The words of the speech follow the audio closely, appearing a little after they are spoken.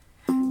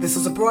This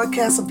is a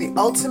broadcast of the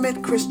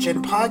Ultimate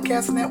Christian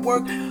Podcast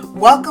Network.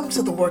 Welcome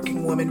to the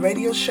Working Woman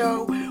Radio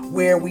Show,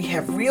 where we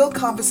have real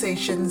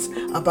conversations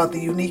about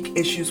the unique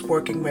issues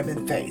working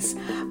women face.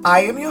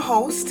 I am your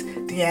host,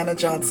 Deanna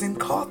Johnson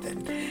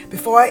Cawthon.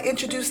 Before I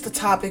introduce the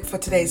topic for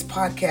today's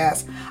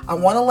podcast, I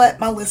want to let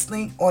my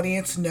listening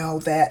audience know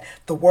that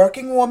the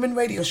Working Woman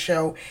Radio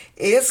Show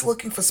is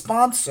looking for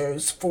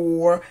sponsors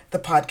for the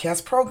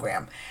podcast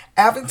program.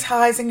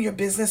 Advertising your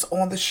business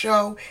on the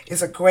show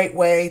is a great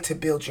way to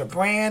build your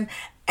brand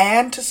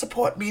and to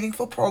support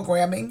meaningful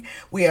programming.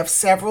 We have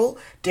several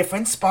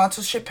different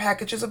sponsorship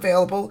packages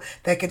available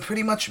that can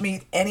pretty much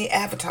meet any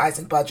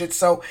advertising budget.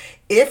 So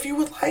if you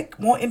would like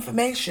more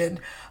information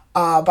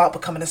about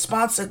becoming a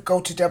sponsor,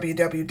 go to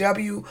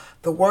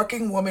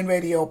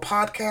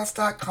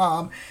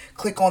www.theworkingwomanradiopodcast.com,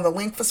 click on the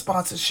link for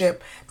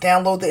sponsorship,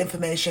 download the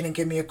information, and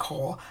give me a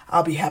call.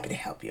 I'll be happy to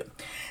help you.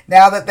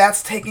 Now that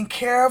that's taken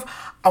care of,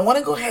 I want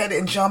to go ahead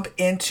and jump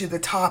into the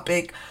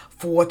topic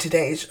for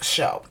today's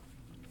show.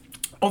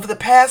 Over the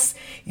past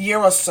year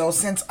or so,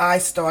 since I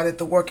started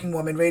the Working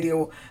Woman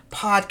Radio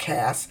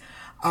podcast,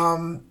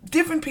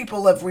 different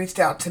people have reached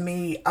out to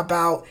me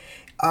about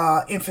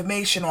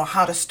information on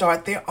how to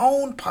start their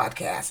own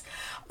podcast.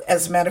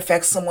 As a matter of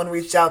fact, someone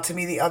reached out to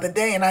me the other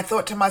day, and I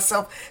thought to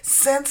myself,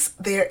 since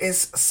there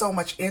is so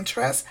much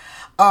interest,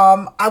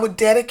 I would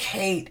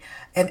dedicate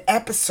an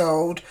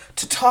episode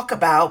to talk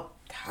about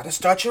how to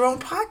start your own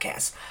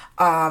podcast.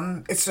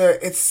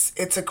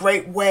 It's a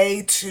great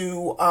way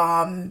to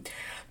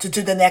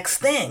do the next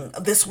thing.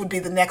 This would be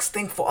the next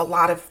thing for a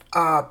lot of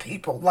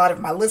people, a lot of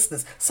my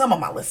listeners, some of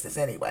my listeners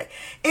anyway.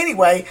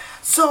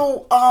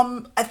 So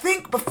I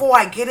think before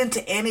I get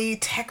into any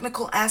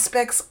technical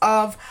aspects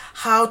of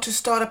how to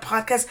start a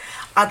podcast,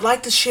 I'd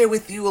like to share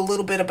with you a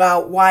little bit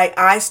about why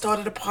I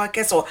started a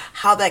podcast or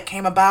how that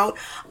came about.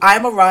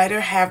 I'm a writer,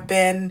 have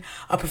been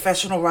a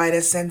professional writer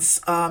since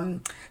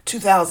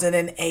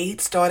 2008.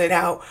 Started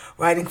out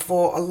writing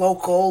for a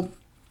local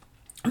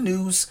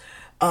news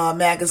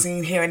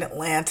magazine here in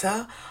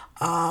Atlanta.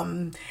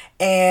 From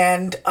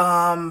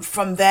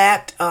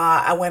that,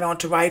 I went on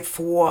to write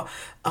for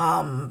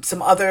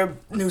some other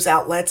news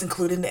outlets,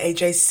 including the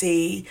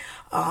AJC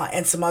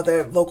and some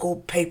other local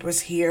papers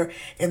here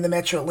in the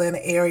Metro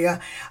Atlanta area.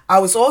 I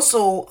was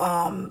also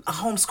a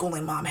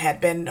homeschooling mom,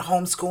 had been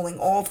homeschooling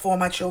all four of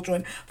my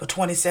children for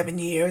 27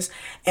 years,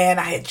 and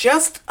I had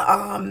just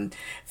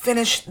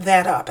finished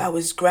that up. I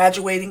was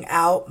graduating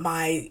out.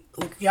 My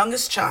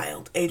youngest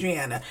child,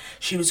 Adriana,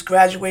 she was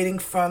graduating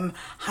from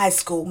high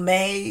school,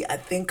 May, I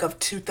think, of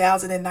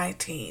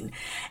 2019.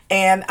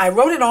 And I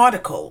wrote an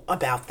article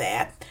about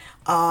that,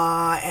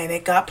 and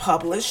it got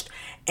published.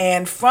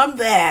 And from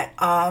that,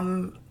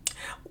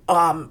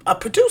 a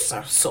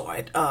producer saw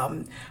it.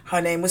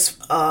 Her name was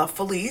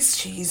Felice.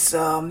 She's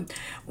a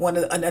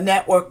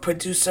network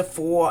producer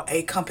for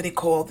a company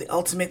called the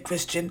Ultimate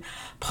Christian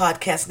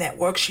Podcast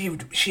Network.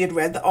 She had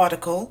read the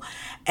article,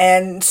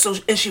 and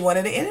she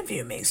wanted to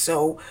interview me.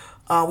 So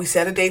we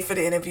set a date for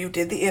the interview,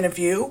 did the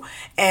interview,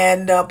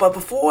 and but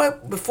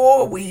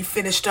before we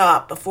finished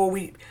up, before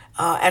we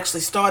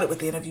actually started with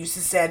the interview,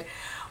 she said,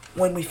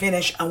 "When we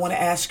finish, I want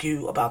to ask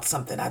you about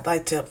something. I'd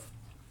like to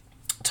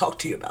talk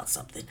to you about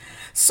something."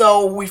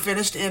 So we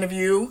finished the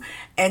interview,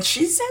 and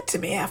she said to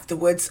me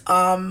afterwards,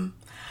 "I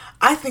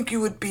think you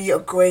would be a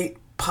great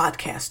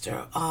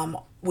podcaster.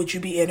 Would you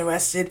be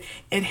interested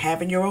in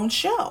having your own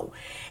show?"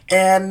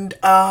 And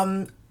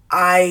I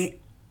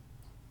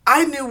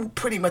knew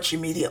pretty much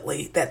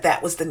immediately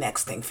that was the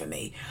next thing for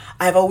me.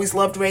 I've always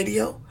loved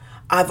radio.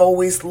 I've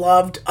always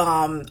loved,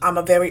 I'm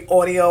a very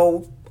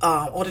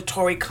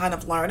auditory kind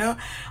of learner,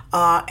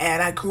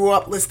 and I grew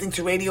up listening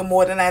to radio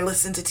more than I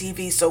listened to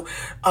TV. So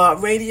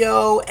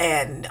radio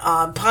and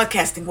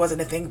podcasting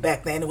wasn't a thing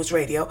back then. It was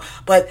radio,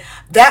 but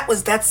that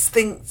was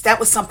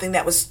something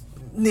that was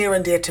near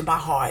and dear to my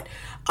heart.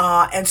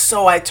 And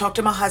so I talked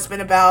to my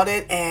husband about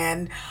it,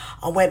 and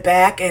I went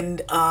back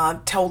and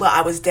told her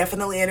I was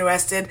definitely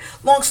interested.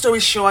 Long story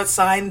short,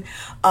 signed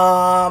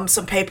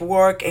some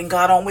paperwork and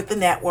got on with the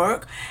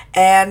network,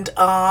 and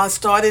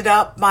started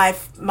up my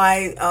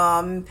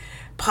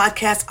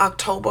podcast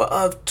October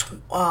of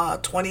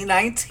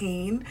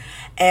 2019.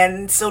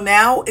 And so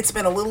now it's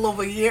been a little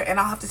over a year, and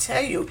I'll have to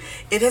tell you,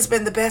 it has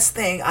been the best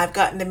thing. I've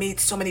gotten to meet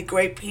so many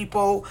great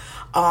people.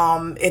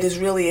 It has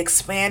really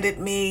expanded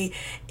me.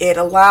 It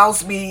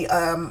allows me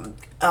an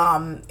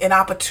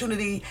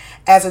opportunity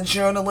as a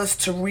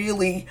journalist to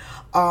really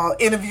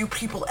interview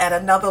people at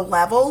another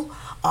level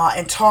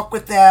and talk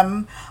with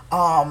them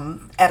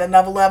at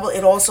another level.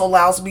 It also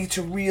allows me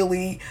to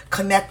really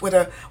connect with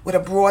a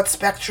broad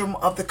spectrum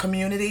of the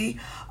community.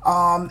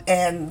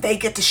 And they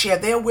get to share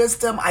their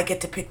wisdom. I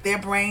get to pick their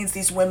brains,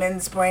 these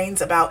women's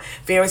brains, about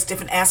various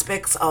different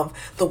aspects of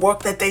the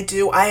work that they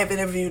do. I have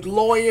interviewed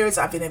lawyers,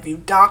 I've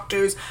interviewed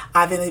doctors,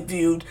 I've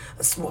interviewed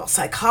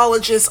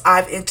psychologists,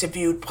 I've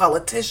interviewed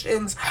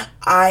politicians,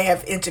 I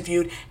have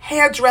interviewed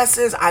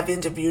hairdressers, I've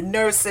interviewed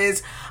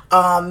nurses.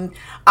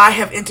 I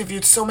have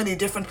interviewed so many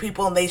different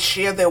people, and they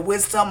share their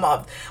wisdom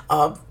of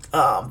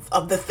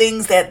of the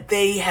things that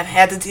they have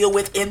had to deal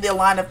with in their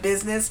line of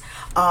business.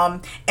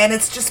 And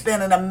it's just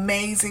been an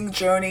amazing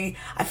journey.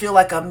 I feel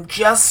like I'm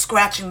just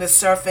scratching the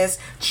surface,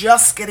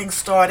 just getting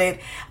started.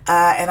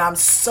 And I'm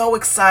so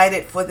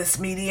excited for this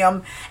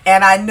medium.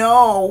 And I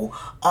know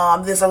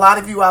there's a lot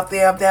of you out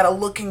there that are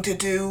looking to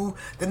do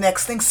the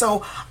next thing.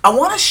 So I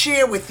want to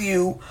share with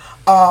you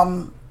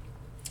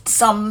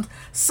some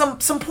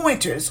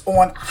pointers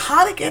on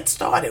how to get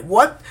started.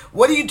 What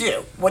do you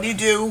do? What do you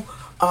do?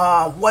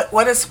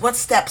 What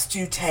steps do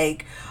you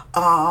take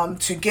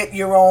to get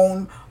your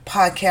own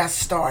podcast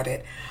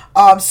started?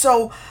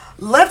 So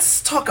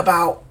let's talk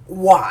about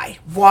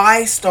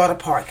why start a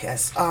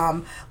podcast.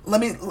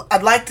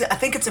 I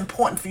think it's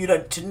important for you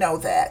to know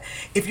that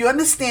if you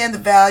understand the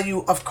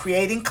value of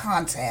creating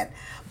content,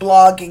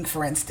 blogging,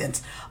 for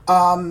instance,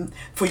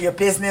 for your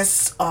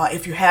business,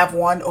 if you have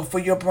one, or for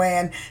your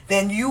brand,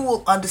 then you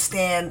will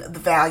understand the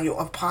value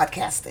of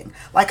podcasting.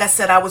 Like I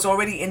said, I was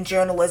already in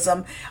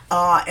journalism,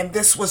 and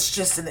this is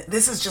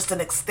just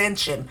an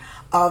extension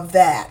of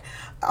that.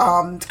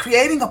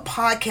 Creating a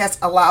podcast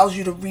allows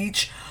you to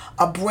reach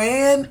a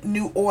brand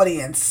new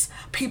audience,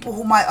 people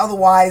who might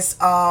otherwise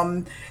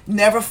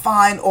never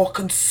find or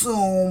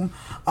consume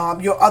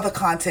your other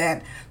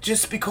content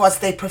just because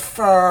they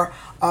prefer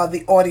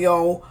the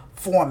audio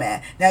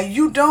format. Now,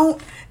 you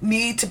don't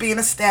need to be an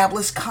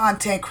established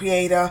content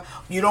creator.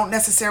 You don't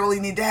necessarily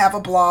need to have a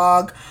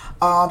blog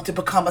to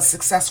become a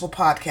successful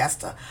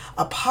podcaster.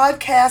 A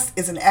podcast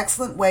is an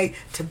excellent way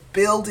to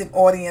build an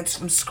audience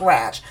from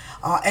scratch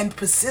and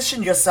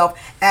position yourself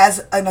as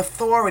an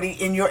authority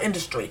in your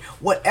industry,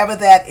 whatever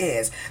that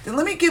is. Then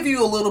let me give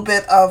you a little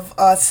bit of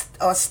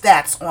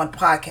stats on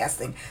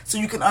podcasting so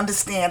you can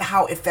understand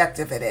how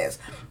effective it is.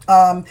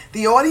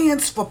 The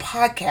audience for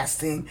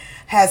podcasting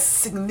has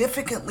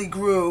significantly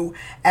grew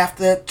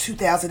after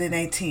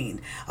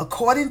 2018.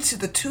 According to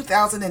the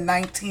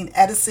 2019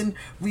 Edison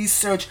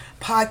Research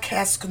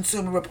Podcast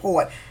Consumer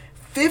Report,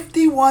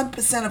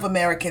 51% of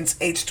Americans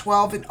aged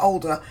 12 and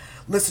older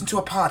listen to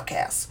a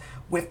podcast,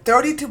 with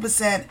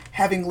 32%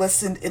 having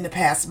listened in the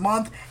past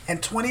month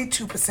and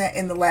 22%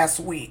 in the last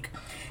week.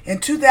 In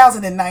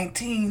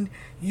 2019,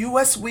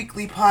 U.S.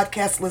 weekly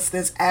podcast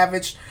listeners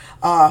averaged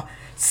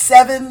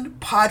 7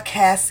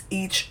 podcasts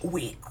each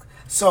week.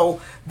 So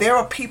there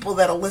are people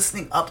that are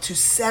listening up to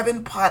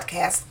 7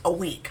 podcasts a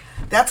week.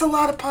 That's a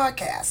lot of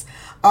podcasts.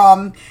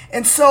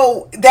 And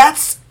so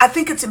I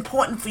think it's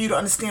important for you to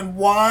understand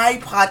why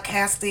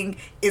podcasting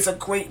is a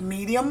great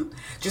medium.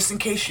 Just in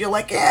case you're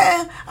like,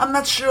 I'm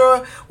not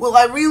sure, will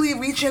I really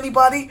reach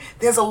anybody?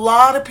 There's a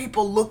lot of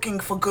people looking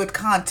for good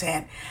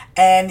content,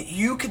 and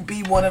you could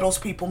be one of those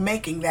people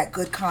making that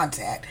good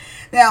content.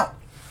 Now,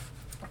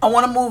 I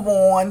want to move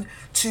on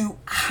to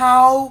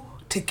how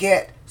to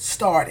get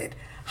started.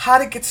 How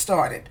to get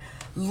started.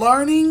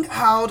 Learning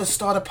how to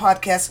start a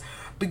podcast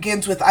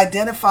begins with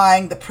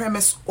identifying the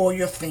premise or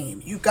your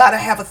theme. You got to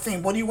have a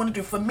theme. What do you want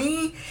to do? For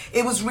me,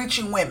 it was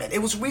reaching women.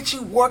 It was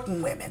reaching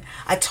working women.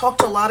 I talk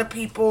to a lot of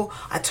people.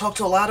 I talk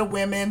to a lot of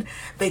women.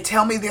 They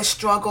tell me their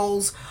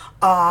struggles.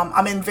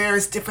 I'm in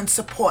various different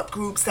support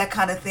groups, that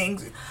kind of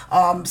thing,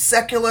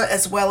 secular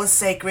as well as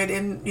sacred.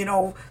 And,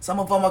 some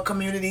of them are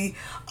community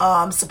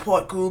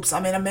support groups.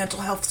 I'm in a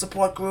mental health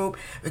support group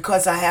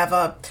because I have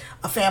a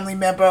family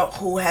member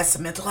who has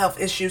some mental health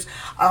issues.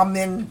 I'm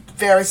in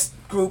various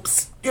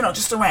groups,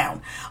 just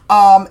around.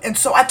 And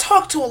so I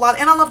talk to a lot,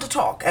 and I love to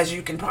talk, as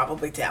you can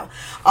probably tell.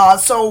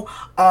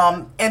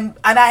 And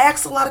I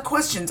ask a lot of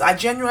questions. I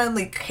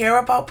genuinely care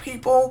about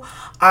people.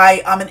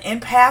 I'm an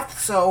empath,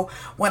 so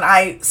when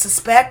I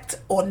suspect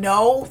or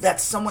know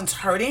that someone's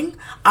hurting,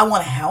 I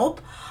want to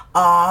help.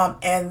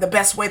 And the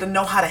best way to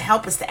know how to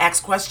help is to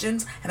ask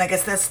questions. And I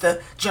guess that's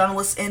the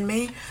journalist in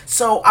me.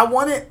 So I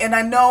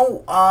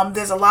know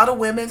there's a lot of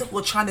women who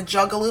are trying to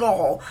juggle it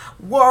all,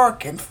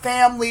 work and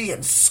family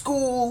and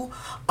school,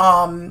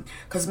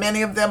 because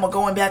many of them are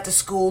going back to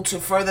school to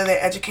further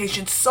their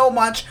education, so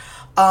much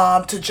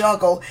to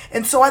juggle.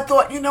 And so I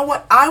thought,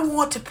 I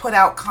want to put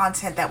out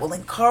content that will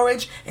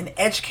encourage and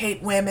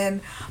educate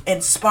women,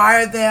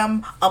 inspire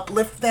them,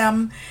 uplift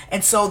them.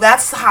 And so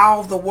that's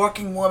how the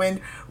Working Woman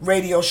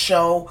radio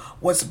show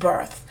was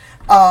birthed.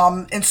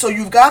 And so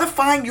you've got to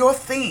find your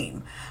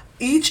theme.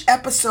 Each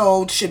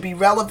episode should be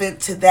relevant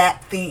to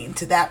that theme,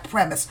 to that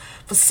premise.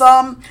 For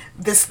some,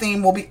 this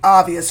theme will be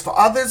obvious. For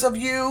others of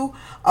you,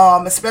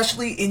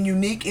 especially in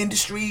unique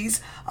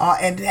industries,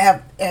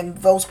 and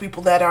those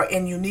people that are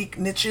in unique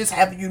niches,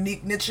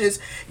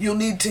 you'll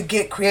need to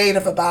get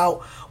creative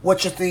about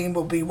what your theme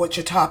will be, what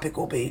your topic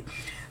will be.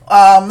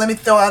 Let me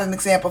throw out an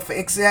example. For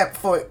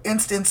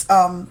instance,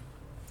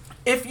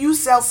 if you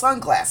sell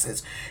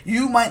sunglasses,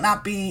 you might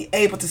not be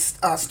able to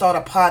start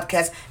a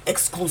podcast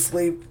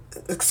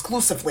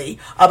exclusively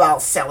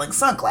about selling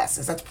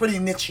sunglasses. That's pretty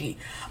niche.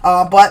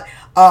 But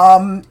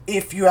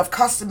if you have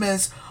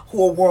customers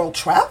who are world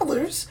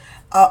travelers,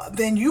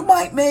 then you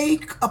might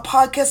make a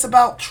podcast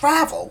about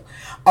travel,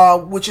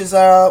 which is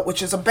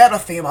a better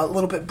theme, a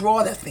little bit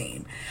broader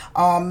theme.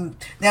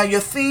 Now,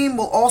 your theme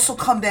will also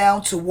come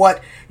down to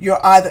what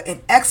you're either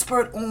an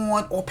expert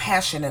on or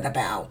passionate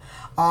about.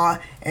 And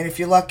if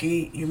you're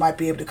lucky, you might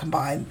be able to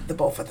combine the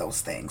both of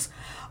those things.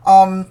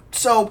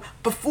 So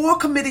before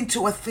committing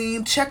to a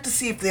theme, check to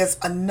see if there's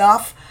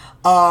enough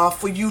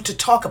for you to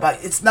talk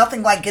about. It's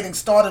nothing like getting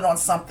started on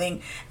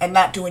something and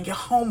not doing your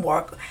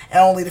homework and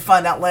only to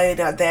find out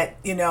later that,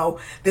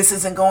 this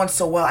isn't going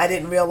so well. I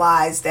didn't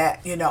realize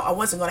that, I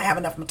wasn't going to have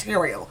enough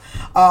material.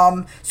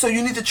 So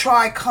you need to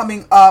try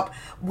coming up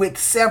with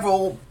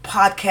several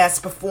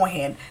podcasts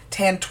beforehand,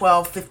 10,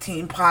 12,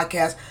 15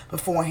 podcasts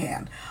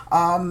beforehand.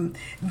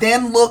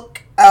 Then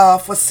look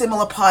for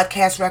similar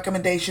podcast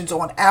recommendations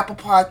on Apple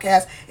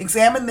Podcasts.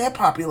 Examine their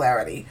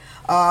popularity.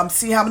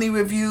 See how many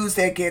reviews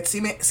they get.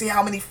 See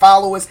how many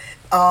followers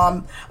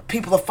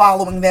people are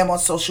following them on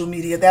social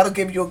media. That'll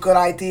give you a good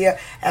idea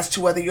as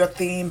to whether your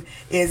theme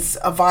is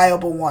a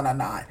viable one or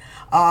not.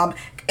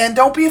 And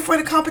don't be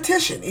afraid of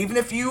competition. Even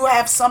if you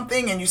have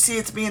something and you see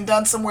it's being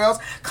done somewhere else,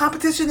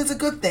 competition is a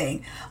good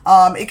thing.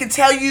 It can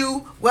tell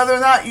you whether or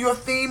not your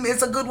theme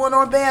is a good one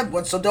or a bad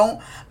one. So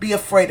don't be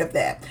afraid of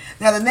that.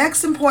 Now, the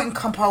next important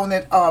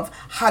component of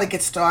how to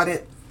get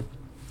started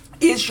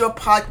is your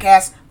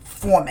podcast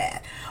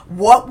format.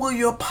 What will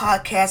your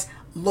podcast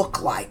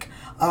look like?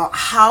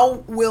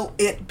 How will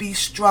it be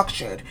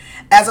structured?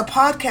 As a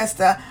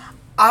podcaster,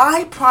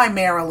 I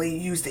primarily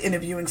use the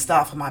interviewing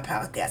style for my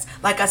podcast.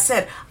 Like I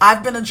said,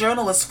 I've been a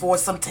journalist for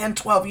some 10,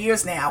 12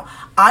 years now.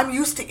 I'm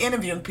used to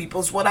interviewing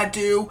people. It's what I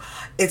do.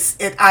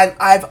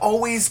 I've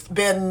always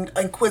been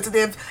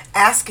inquisitive.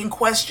 Asking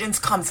questions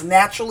comes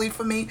naturally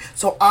for me.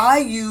 So I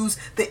use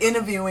the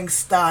interviewing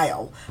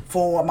style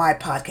for my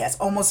podcast.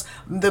 Almost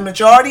the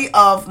majority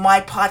of my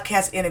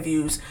podcast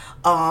interviews,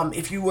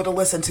 if you were to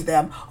listen to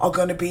them, are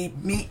going to be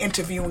me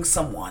interviewing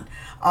someone.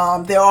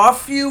 There are a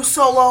few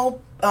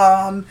solo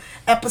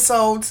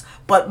episodes,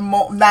 but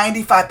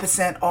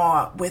 95%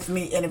 are with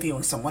me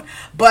interviewing someone.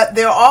 But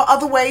there are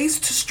other ways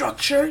to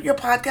structure your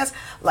podcast.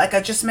 Like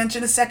I just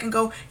mentioned a second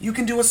ago, you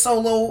can do a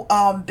solo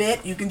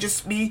bit. You can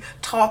just be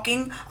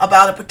talking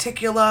about a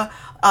particular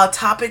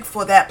topic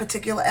for that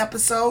particular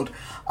episode.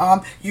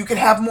 You can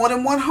have more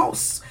than one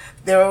host.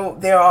 There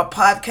are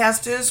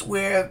podcasters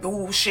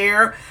who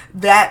share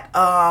that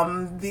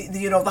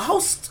the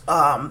host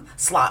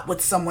slot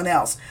with someone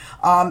else.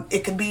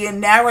 It can be a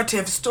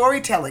narrative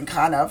storytelling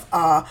kind of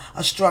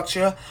a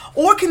structure,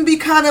 or it can be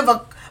kind of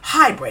a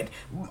hybrid,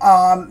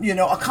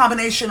 a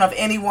combination of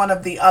any one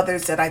of the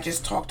others that I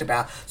just talked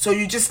about. So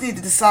you just need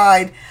to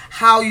decide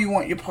how you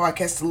want your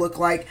podcast to look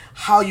like,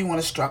 how you want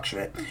to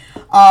structure it.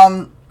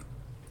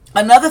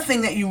 Another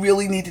thing that you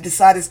really need to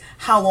decide is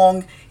how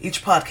long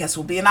each podcast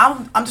will be. And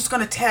I'm just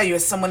going to tell you,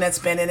 as someone that's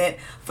been in it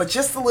for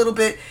just a little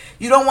bit,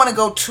 you don't want to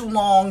go too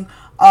long.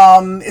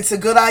 It's a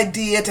good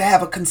idea to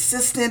have a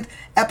consistent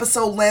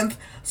episode length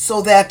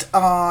so that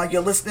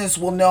your listeners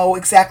will know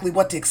exactly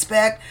what to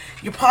expect.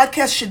 Your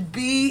podcast should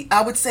be,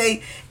 I would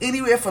say,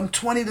 anywhere from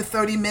 20 to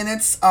 30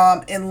 minutes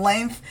in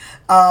length.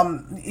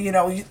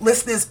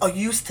 Listeners are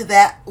used to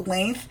that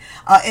length,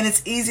 and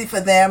it's easy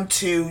for them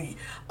to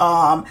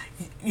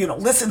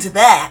listen to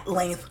that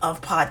length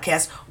of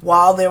podcast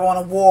while they're on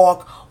a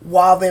walk,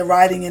 while they're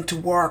riding into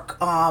work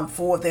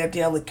for their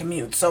daily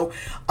commute. So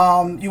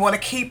you want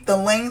to keep the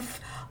length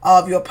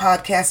of your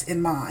podcast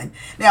in mind.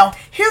 Now,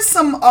 here's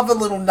some other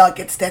little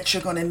nuggets that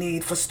you're going to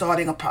need for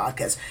starting a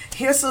podcast.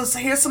 Here's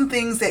some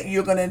things that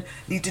you're going to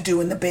need to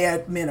do in the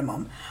bare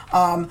minimum.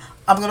 I'm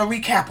going to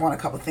recap on a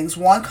couple of things.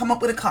 One, come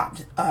up with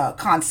a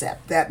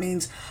concept. That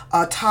means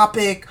a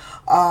topic,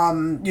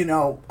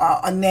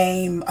 a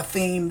name, a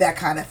theme, that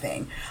kind of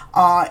thing.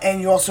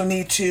 And you also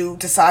need to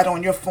decide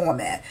on your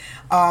format.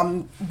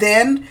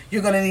 Then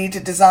you're going to need to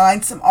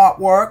design some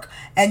artwork,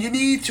 and you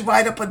need to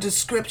write up a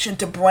description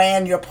to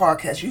brand your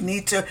podcast. You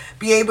need to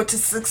be able to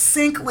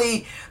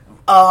succinctly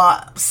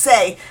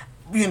say,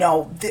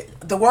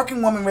 the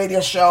Working Woman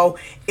Radio Show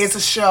is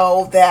a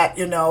show that,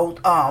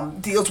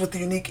 deals with the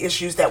unique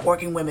issues that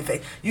working women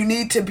face. You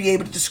need to be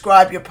able to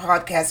describe your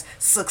podcast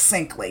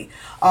succinctly.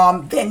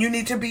 Then you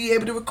need to be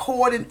able to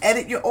record and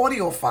edit your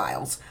audio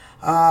files.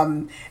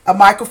 A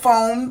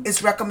microphone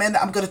is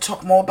recommended. I'm going to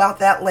talk more about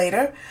that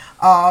later.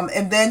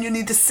 And then you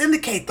need to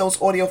syndicate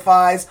those audio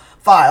files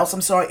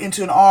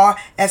into an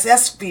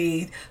RSS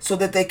feed so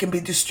that they can be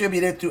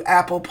distributed through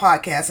Apple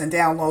Podcasts and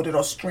downloaded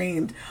or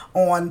streamed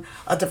on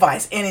a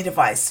device, any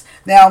device.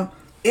 Now,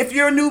 if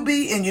you're a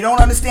newbie and you don't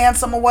understand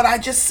some of what I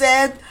just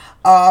said,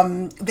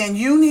 then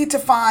you need to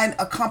find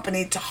a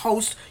company to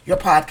host your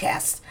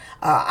podcast.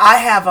 I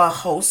have a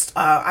host.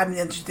 I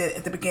mentioned it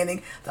at the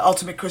beginning, the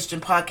Ultimate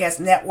Christian Podcast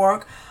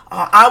Network.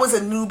 I was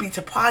a newbie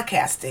to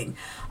podcasting.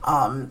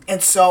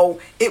 And so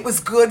it was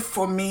good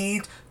for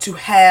me to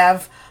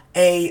have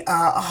a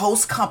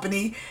host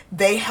company.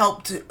 They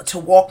help to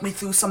walk me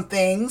through some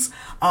things.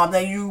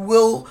 That you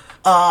will,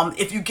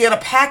 if you get a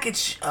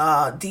package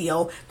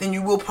deal, then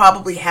you will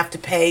probably have to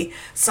pay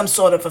some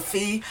sort of a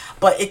fee,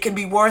 but it can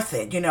be worth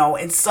it,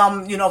 And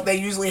some, they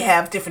usually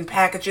have different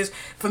packages.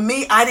 For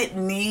me, I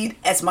didn't need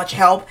as much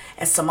help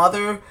as some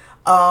other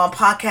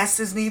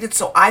podcasters needed,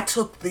 so I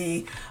took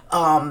the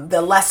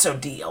lesser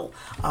deal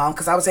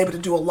because I was able to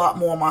do a lot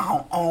more on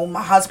my own.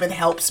 My husband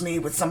helps me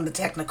with some of the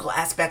technical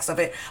aspects of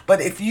it,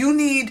 but if you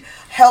need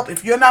help,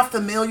 if you're not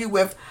familiar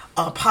with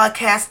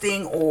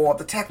podcasting or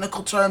the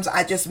technical terms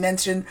I just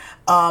mentioned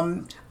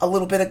a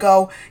little bit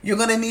ago, you're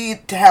going to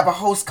need to have a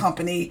host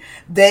company.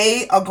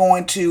 They are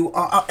going to,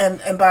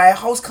 and by a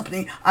host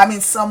company, I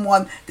mean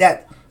someone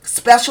that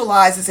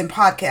specializes in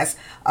podcasts,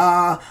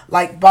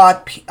 like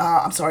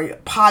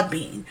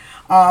Podbean.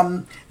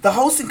 The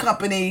hosting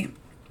company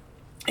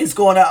is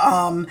going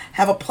to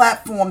have a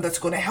platform that's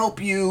going to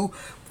help you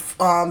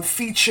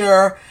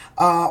feature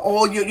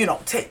all your,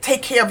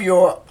 take care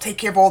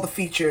of all the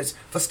features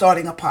for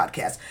starting a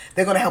podcast.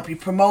 They're going to help you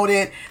promote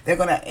it. They're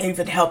going to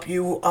even help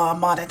you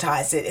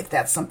monetize it if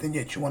that's something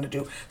that you want to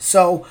do.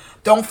 So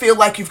don't feel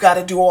like you've got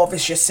to do all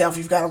this yourself.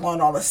 You've got to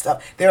learn all this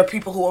stuff. There are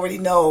people who already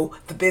know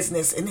the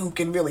business and who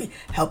can really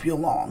help you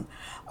along.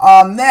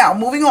 Now,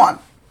 moving on.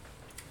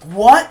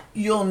 What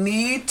you'll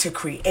need to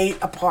create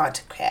a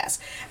podcast.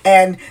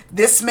 And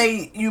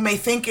you may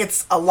think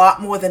it's a lot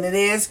more than it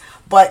is,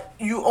 but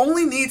you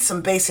only need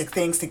some basic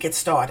things to get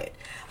started.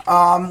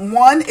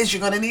 One is you're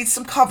going to need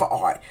some cover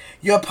art.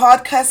 Your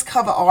podcast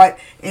cover art,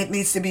 it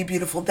needs to be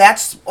beautiful.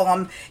 That's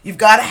you've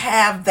got to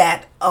have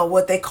that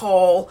what they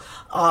call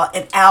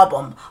an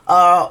album,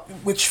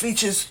 which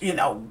features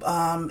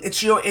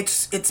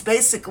it's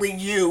basically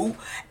you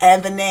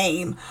and the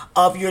name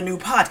of your new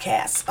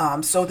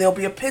podcast. So there'll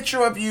be a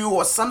picture of you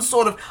or some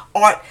sort of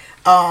art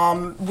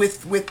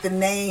with the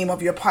name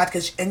of your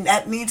podcast, and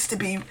that needs to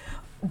be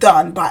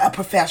done by a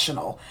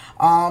professional.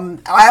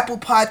 Apple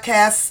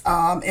Podcasts,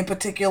 in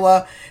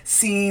particular,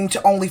 seem to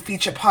only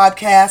feature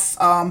podcasts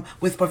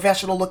with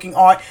professional looking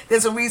art.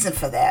 There's a reason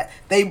for that.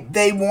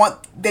 They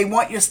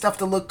want your stuff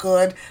to look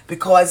good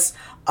because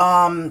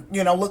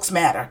looks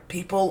matter.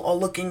 People are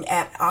looking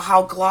at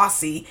how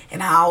glossy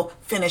and how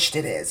finished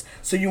it is.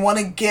 So you want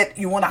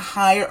to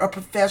hire a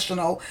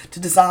professional to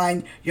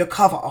design your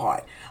cover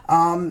art.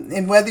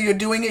 And whether you're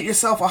doing it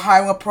yourself or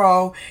hiring a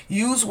pro,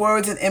 use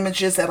words and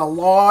images that are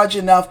large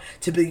enough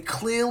to be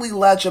clearly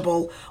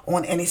legible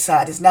on any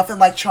side. It's nothing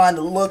like trying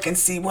to look and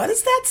see, what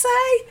does that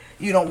say?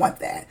 You don't want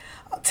that.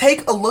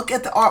 Take a look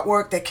at the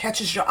artwork that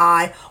catches your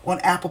eye on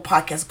Apple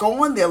Podcasts.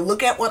 Go on there,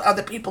 look at what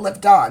other people have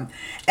done,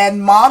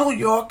 and model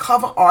your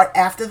cover art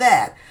after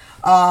that.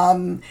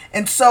 And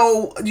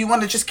so you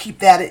want to just keep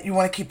that in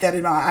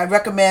mind. I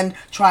recommend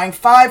trying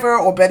Fiverr,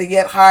 or better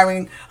yet,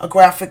 hiring a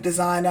graphic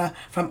designer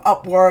from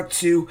Upwork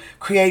to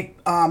create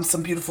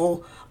some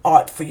beautiful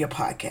art for your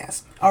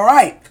podcast. All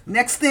right.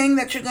 Next thing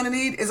that you're going to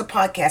need is a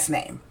podcast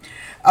name.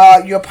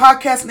 Your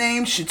podcast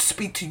name should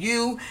speak to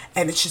you,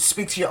 and it should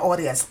speak to your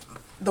audience.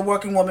 The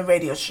Working Woman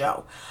Radio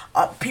Show.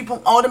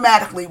 People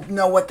automatically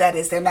know what that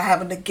is. They're not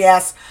having to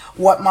guess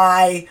what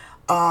my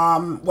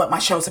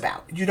show's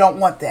about. You don't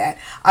want that.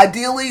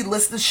 Ideally,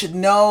 listeners should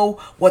know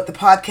what the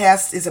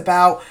podcast is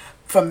about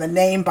from the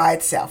name by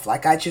itself.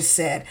 Like I just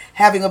said,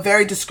 having a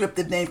very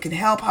descriptive name can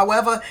help.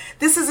 However,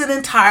 this isn't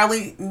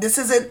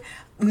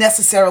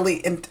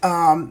necessarily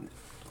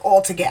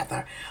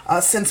altogether,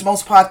 since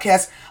most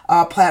podcast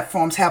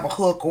platforms have a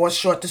hook or a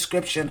short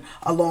description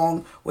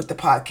along with the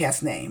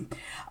podcast name.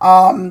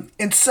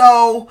 And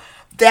so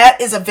that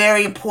is a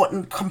very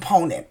important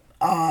component,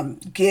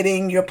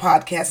 getting your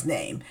podcast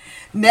name.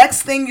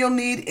 Next thing you'll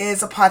need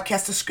is a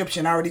podcast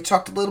description. I already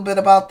talked a little bit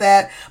about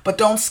that, but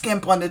don't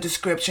skimp on the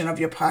description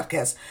of your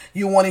podcast.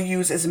 You want to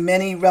use as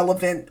many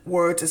relevant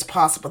words as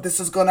possible.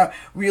 This is going to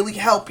really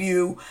help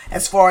you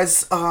as far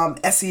as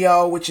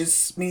SEO, which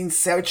means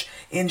search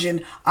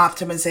engine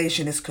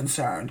optimization, is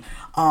concerned.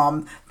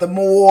 The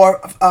more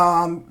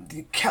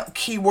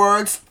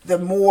keywords, the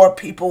more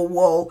people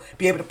will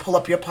be able to pull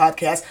up your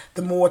podcast,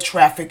 the more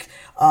traffic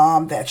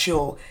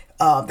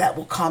that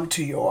will come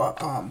to your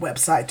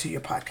website, to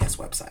your podcast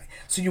website.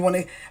 So you want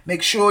to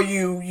make sure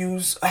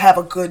you have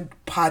a good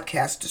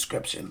podcast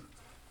description.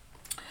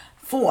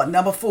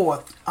 Number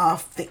four,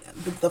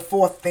 the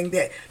fourth thing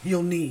that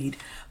you'll need: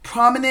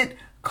 prominent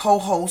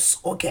co-hosts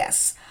or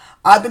guests.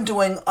 I've been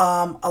doing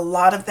a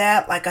lot of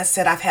that. Like I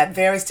said, I've had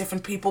various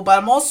different people, but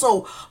I'm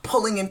also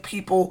pulling in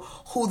people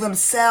who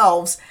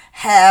themselves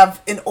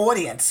have an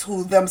audience,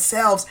 who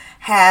themselves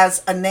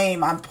has a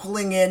name. I'm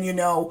pulling in,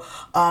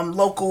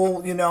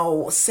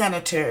 local,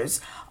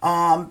 senators,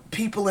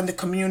 people in the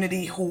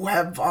community who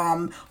have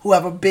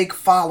a big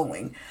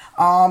following.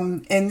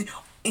 And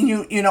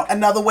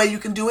another way you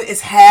can do it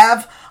is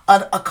have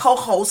a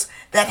co-host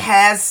that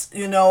has,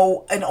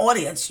 an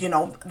audience,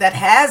 that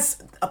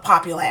has a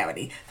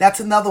popularity. That's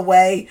another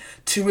way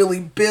to really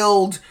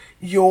build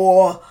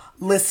your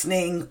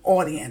listening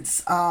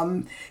audience.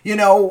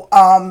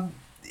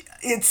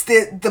 It's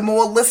the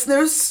more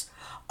listeners,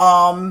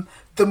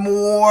 the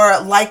more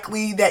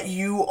likely that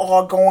you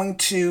are going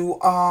to,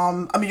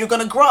 you're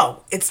going to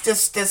grow. It's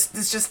just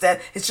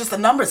that it's just a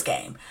numbers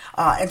game.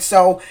 And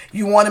so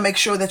you want to make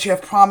sure that you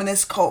have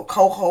prominent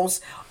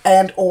co-hosts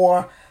and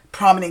or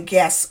prominent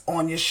guests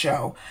on your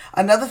show.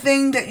 Another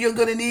thing that you're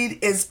going to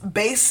need is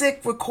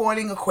basic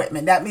recording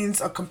equipment. That means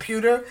a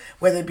computer,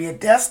 whether it be a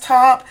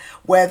desktop,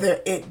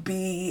 whether it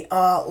be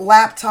a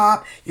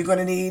laptop. You're going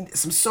to need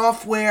some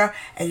software,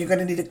 and you're going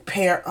to need a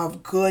pair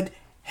of good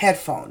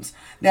headphones.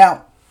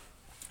 Now,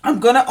 I'm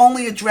going to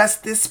only address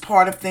this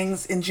part of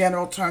things in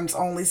general terms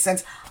only,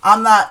 since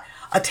I'm not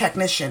a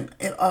technician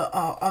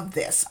of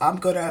this. I'm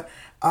going to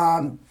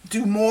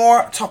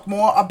talk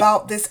more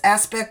about this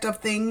aspect of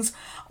things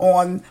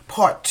on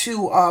part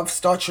 2 of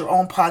Start Your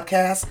Own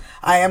Podcast.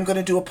 I am going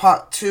to do a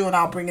part 2, and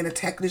I'll bring in a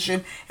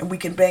technician, and we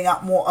can bang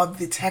out more of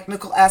the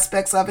technical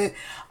aspects of it.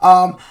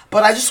 But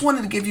I just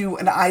wanted to give you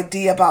an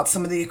idea about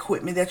some of the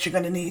equipment that you're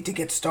going to need to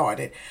get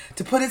started.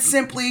 To put it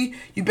simply,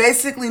 you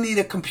basically need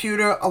a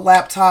computer, a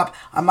laptop,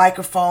 a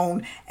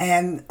microphone,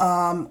 and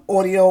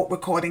audio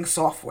recording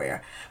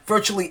software.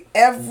 Virtually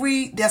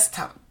every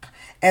desktop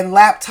and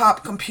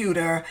laptop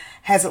computer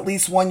has at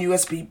least one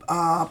USB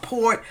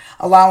port,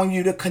 allowing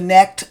you to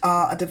connect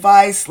a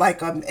device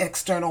like an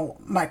external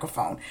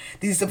microphone.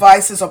 These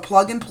devices are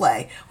plug and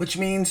play, which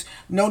means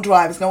no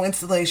drivers, no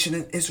installation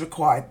is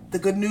required. The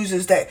good news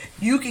is that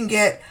you can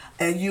get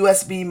a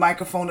USB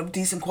microphone of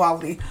decent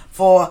quality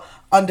for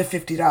under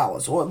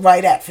 $50 or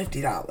right at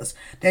 $50.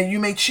 Now, you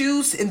may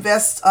choose to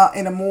invest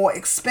in a more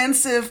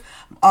expensive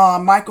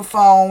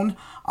microphone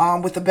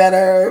with a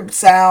better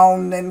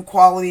sound and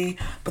quality,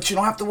 but you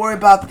don't have to worry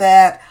about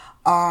that.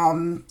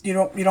 You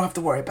don't have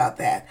to worry about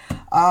that.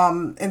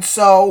 And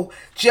so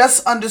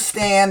just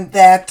understand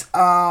that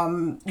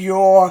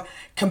your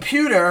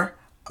computer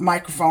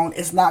microphone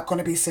is not going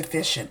to be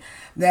sufficient.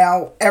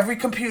 Now, every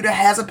computer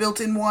has a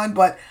built-in one,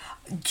 but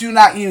do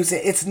not use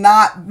it. It's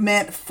not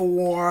meant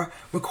for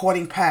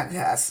recording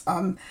podcasts.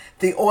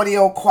 The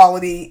audio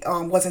quality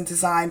wasn't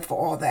designed for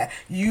all that.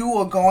 You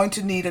are going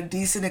to need a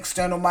decent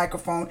external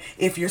microphone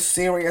if you're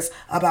serious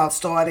about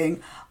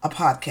starting a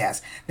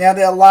podcast. Now,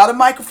 there are a lot of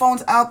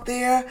microphones out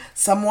there,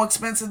 some more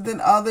expensive than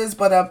others,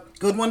 but a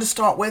good one to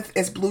start with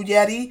is Blue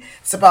Yeti.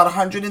 It's about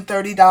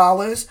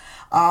 $130.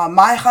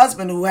 My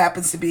husband, who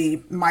happens to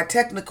be my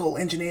technical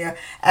engineer,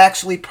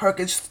 actually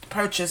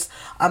purchased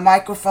a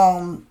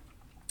microphone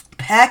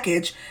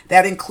package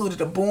that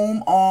included a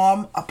boom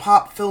arm, a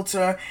pop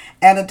filter,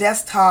 and a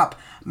desktop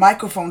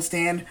microphone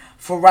stand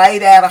for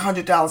right at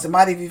 $100. It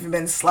might have even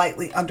been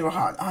slightly under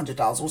 $100. It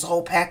was a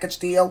whole package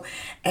deal,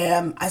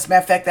 and as a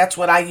matter of fact, that's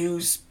what I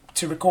use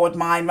to record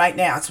mine right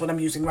now. That's what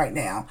I'm using right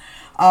now.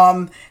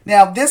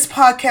 Now, this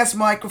podcast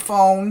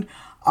microphone,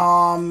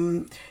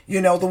 the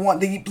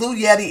Blue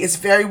Yeti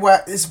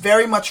is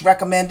very much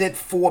recommended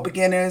for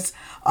beginners.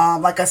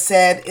 Like I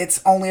said,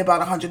 it's only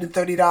about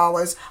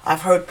 $130.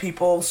 I've heard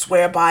people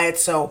swear by it,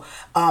 so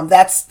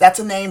that's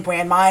a name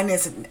brand. Mine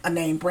isn't a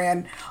name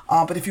brand,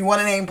 but if you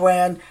want a name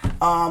brand,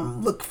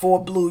 look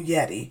for Blue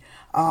Yeti.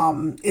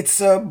 It's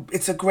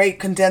a great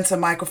condenser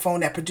microphone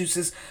that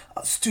produces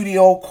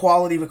studio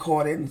quality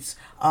recordings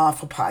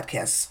for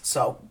podcasts.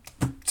 So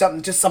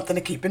something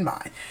to keep in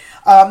mind.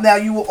 Now,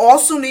 you will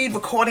also need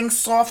recording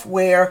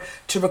software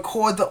to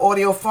record the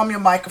audio from your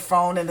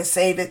microphone and to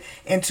save it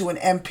into an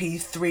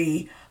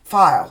MP3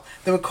 file.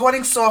 The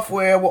recording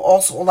software will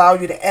also allow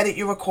you to edit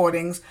your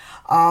recordings,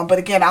 but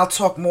again, I'll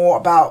talk more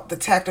about the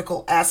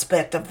technical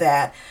aspect of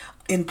that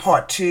in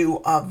part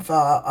 2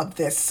 of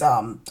this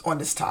on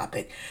this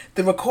topic.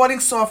 The recording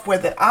software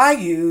that I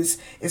use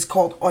is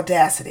called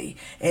Audacity,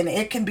 and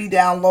it can be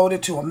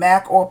downloaded to a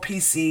Mac or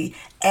PC,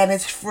 and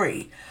it's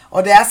free.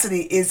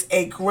 Audacity is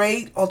a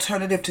great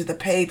alternative to the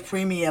paid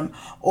premium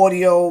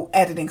audio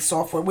editing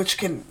software, which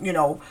can,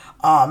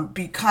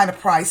 be kind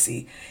of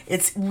pricey.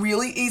 It's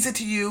really easy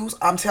to use.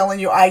 I'm telling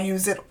you, I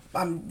use it.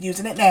 I'm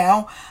using it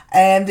now,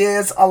 and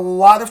there's a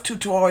lot of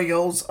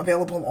tutorials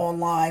available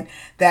online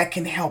that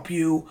can help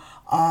you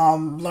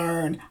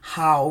learn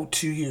how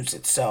to use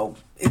it. So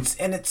it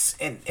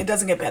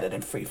doesn't get better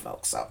than free,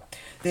 folks. So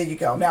there you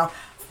go. Now,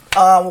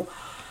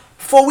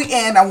 before we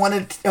end, I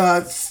wanted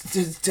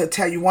to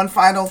tell you one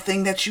final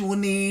thing that you will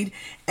need,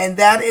 and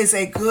that is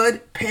a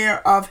good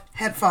pair of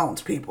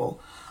headphones,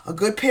 people. A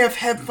good pair of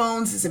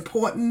headphones is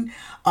important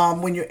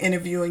when you're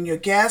interviewing your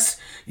guests.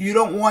 You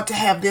don't want to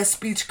have their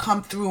speech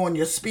come through on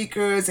your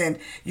speakers and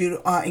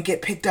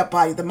get picked up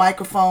by the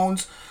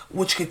microphones,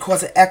 which could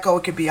cause an echo.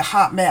 It could be a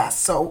hot mess.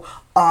 So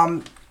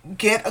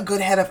get a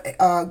good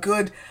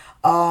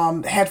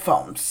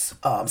headphones,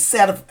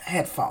 set of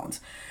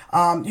headphones.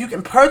 You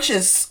can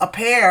purchase a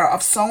pair of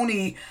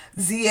Sony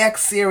ZX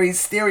series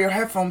stereo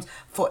headphones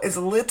for as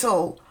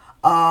little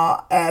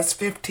as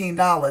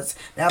 $15.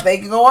 Now, they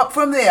can go up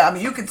from there.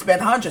 You can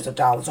spend hundreds of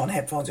dollars on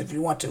headphones if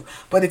you want to.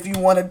 But if you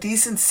want a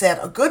decent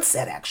set, a good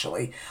set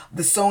actually,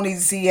 the Sony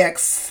ZX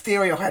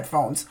stereo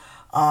headphones,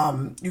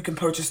 you can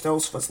purchase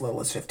those for as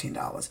little as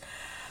 $15.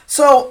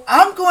 So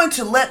I'm going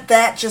to let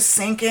that just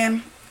sink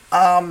in.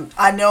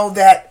 I know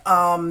that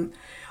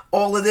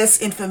all of this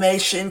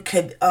information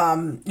could,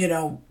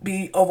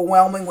 be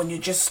overwhelming when you're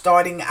just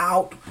starting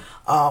out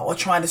or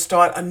trying to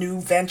start a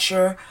new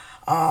venture.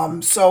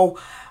 So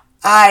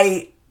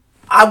I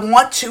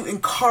want to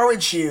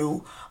encourage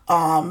you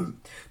to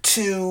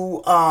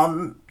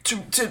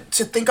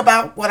think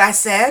about what I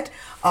said,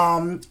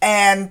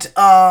 and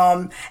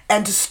to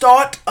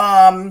start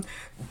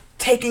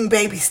taking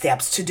baby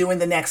steps to doing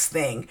the next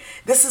thing.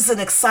 This is an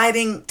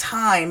exciting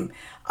time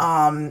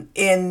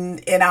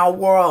in our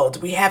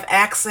world. We have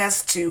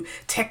access to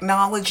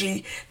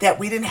technology that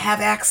we didn't have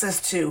access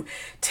to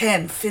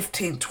 10,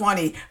 15,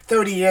 20,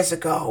 30 years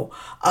ago.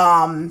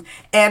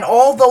 And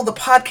although the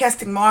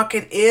podcasting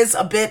market is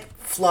a bit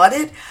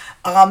flooded,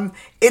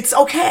 it's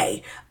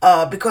okay,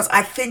 because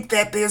I think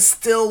that there's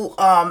still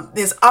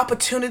there's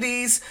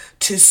opportunities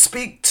to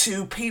speak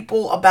to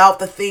people about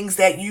the things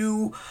that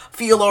you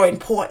feel are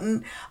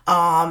important,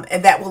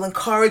 and that will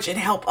encourage and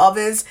help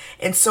others.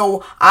 And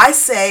so I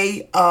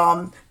say,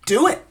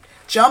 do it,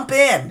 jump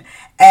in.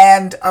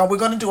 And we're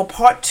going to do a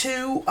part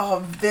 2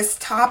 of this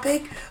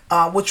topic,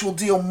 which will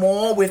deal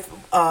more with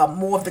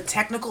more of the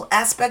technical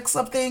aspects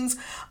of things.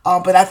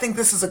 But I think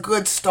this is a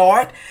good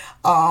start.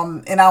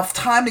 And our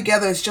time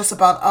together is just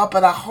about up.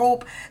 But I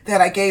hope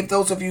that I gave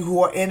those of you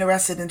who are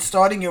interested in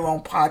starting your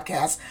own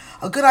podcast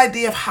a good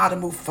idea of how to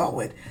move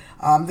forward.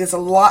 There's a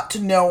lot to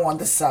know on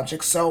the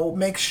subject, so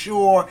make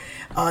sure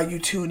you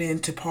tune in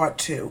to part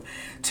 2.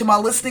 To my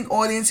listening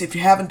audience, if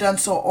you haven't done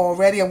so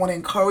already, I want to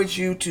encourage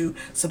you to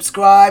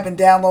subscribe and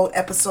download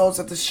episodes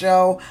of the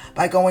show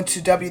by going to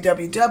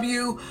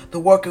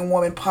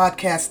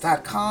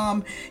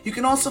www.theworkingwomanpodcast.com. You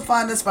can also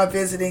find us by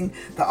visiting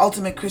the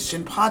Ultimate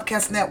Christian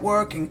Podcast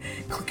Network and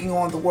clicking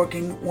on the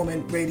Working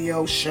Woman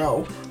Radio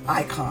Show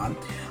icon.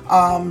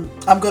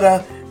 I'm going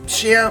to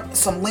share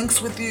some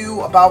links with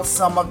you about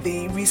some of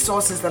the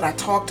resources that I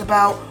talked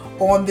about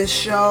on this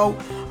show.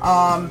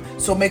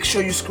 So make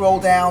sure you scroll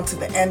down to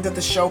the end of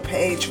the show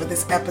page for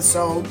this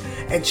episode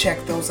and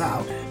check those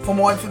out. For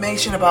more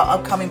information about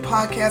upcoming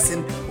podcasts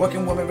and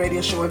Working Woman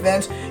Radio Show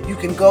events, you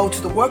can go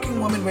to the Working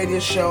Woman Radio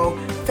Show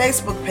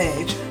Facebook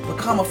page,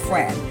 become a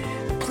friend.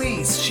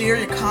 Please share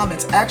your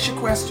comments, ask your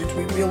questions.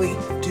 We really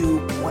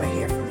do want to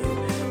hear from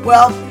you.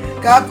 Well,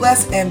 God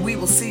bless, and we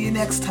will see you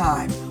next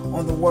time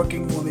on the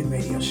Working Woman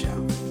Radio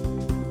Show.